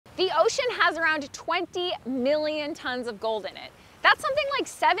The ocean has around 20 million tons of gold in it. That's something like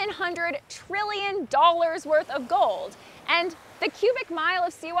 $700 trillion worth of gold. And the cubic mile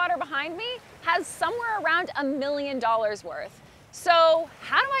of seawater behind me has somewhere around $1 million worth. So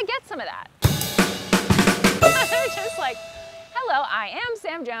how do I get some of that? Just like, hello, I am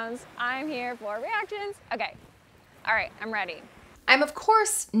Sam Jones. I'm here for reactions. Okay, all right, I'm ready. I'm of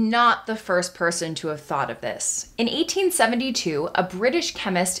course not the first person to have thought of this. In 1872, a British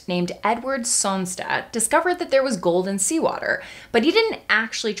chemist named Edward Sonstadt discovered that there was gold in seawater, but he didn't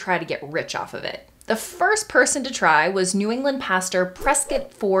actually try to get rich off of it. The first person to try was New England pastor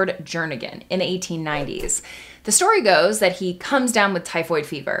Prescott Ford Jernigan in the 1890s. The story goes that he comes down with typhoid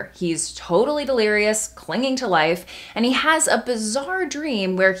fever. He's totally delirious, clinging to life, and he has a bizarre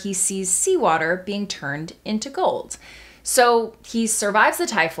dream where he sees seawater being turned into gold. So he survives the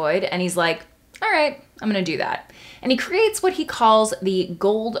typhoid and he's like, all right, I'm gonna do that. And he creates what he calls the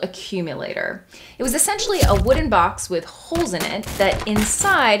gold accumulator. It was essentially a wooden box with holes in it that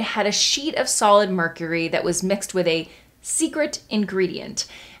inside had a sheet of solid mercury that was mixed with a secret ingredient.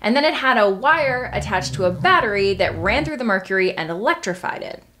 And then it had a wire attached to a battery that ran through the mercury and electrified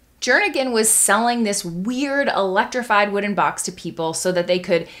it. Jernigan was selling this weird electrified wooden box to people so that they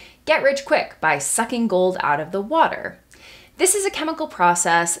could get rich quick by sucking gold out of the water. This is a chemical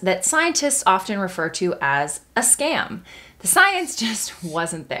process that scientists often refer to as a scam. The science just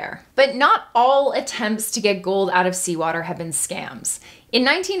wasn't there. But not all attempts to get gold out of seawater have been scams. In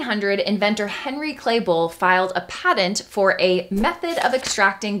 1900, inventor Henry Clay Bull filed a patent for a method of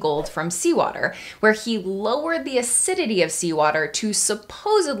extracting gold from seawater, where he lowered the acidity of seawater to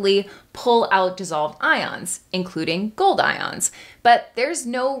supposedly pull out dissolved ions, including gold ions. But there's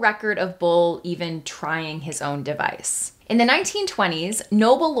no record of Bull even trying his own device. In the 1920s,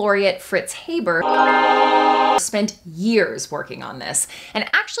 Nobel laureate Fritz Haber spent years working on this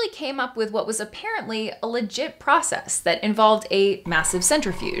and actually came up with what was apparently a legit process that involved a massive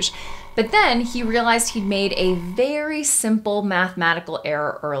centrifuge. But then he realized he'd made a very simple mathematical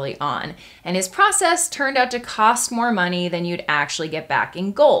error early on, and his process turned out to cost more money than you'd actually get back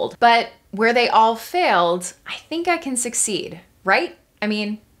in gold. But where they all failed, I think I can succeed, right? I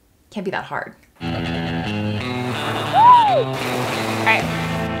mean, can't be that hard. All right,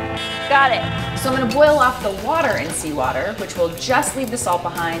 got it. So I'm gonna boil off the water in seawater, which will just leave the salt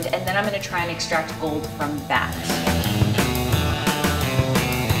behind, and then I'm gonna try and extract gold from that.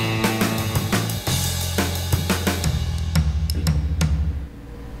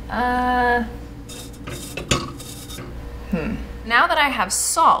 Now that I have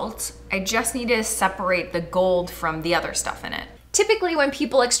salt, I just need to separate the gold from the other stuff in it. Typically, when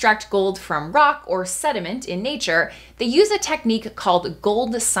people extract gold from rock or sediment in nature, they use a technique called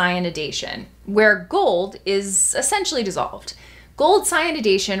gold cyanidation, where gold is essentially dissolved. Gold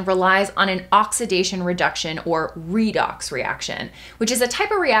cyanidation relies on an oxidation reduction or redox reaction, which is a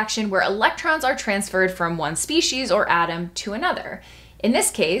type of reaction where electrons are transferred from one species or atom to another. In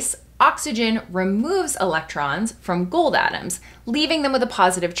this case, oxygen removes electrons from gold atoms, leaving them with a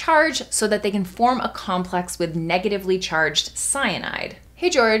positive charge so that they can form a complex with negatively charged cyanide. Hey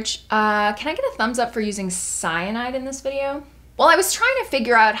George, can I get a thumbs up for using cyanide in this video? While I was trying to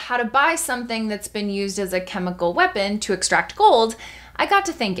figure out how to buy something that's been used as a chemical weapon to extract gold, I got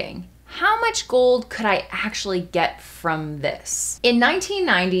to thinking, how much gold could I actually get from this? In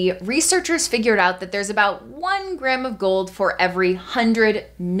 1990, researchers figured out that there's about 1 gram of gold for every 100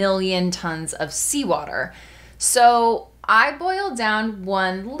 million tons of seawater. So I boiled down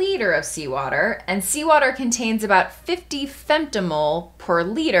 1 liter of seawater, and seawater contains about 50 femtomole per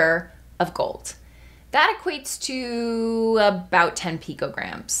liter of gold. That equates to about 10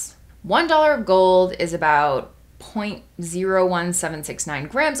 picograms. $1 of gold is about 0.01769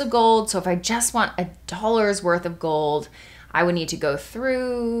 grams of gold. So if I just want $1's worth of gold, I would need to go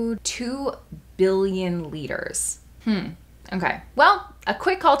through 2 billion liters. Okay. Well, a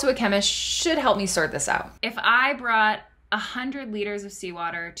quick call to a chemist should help me sort this out. If I brought 100 liters of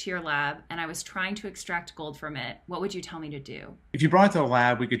seawater to your lab and I was trying to extract gold from it, what would you tell me to do? If you brought it to the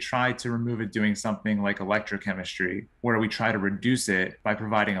lab, we could try to remove it doing something like electrochemistry, where we try to reduce it by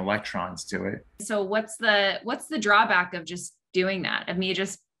providing electrons to it. So what's the drawback of just doing that, of me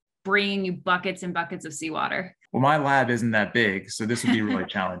just bringing you buckets and buckets of seawater? Well, my lab isn't that big, so this would be really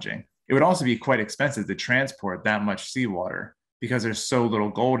challenging. It would also be quite expensive to transport that much seawater because there's so little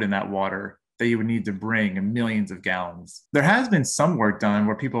gold in that water that you would need to bring millions of gallons. There has been some work done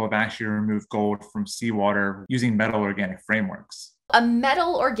where people have actually removed gold from seawater using metal organic frameworks. A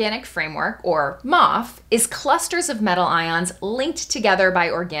metal organic framework, or MOF, is clusters of metal ions linked together by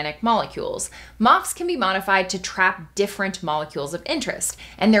organic molecules. MOFs can be modified to trap different molecules of interest,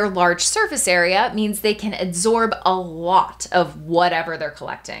 and their large surface area means they can absorb a lot of whatever they're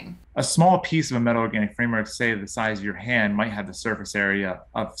collecting. A small piece of a metal organic framework, say the size of your hand, might have the surface area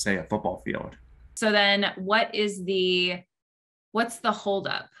of, say, a football field. So then what's the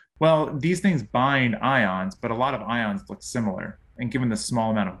holdup? Well, these things bind ions, but a lot of ions look similar. And given the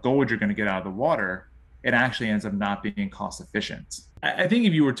small amount of gold you're going to get out of the water, it actually ends up not being cost efficient. I think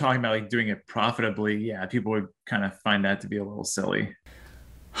if you were talking about like doing it profitably, yeah, people would kind of find that to be a little silly.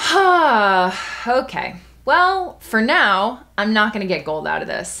 Okay. Well, for now, I'm not going to get gold out of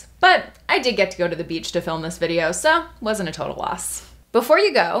this. But I did get to go to the beach to film this video, so wasn't a total loss. Before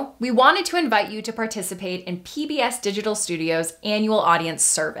you go, we wanted to invite you to participate in PBS Digital Studios' annual audience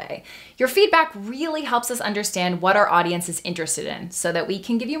survey. Your feedback really helps us understand what our audience is interested in so that we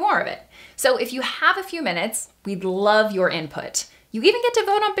can give you more of it. So if you have a few minutes, we'd love your input. You even get to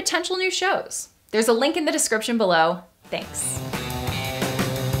vote on potential new shows. There's a link in the description below. Thanks.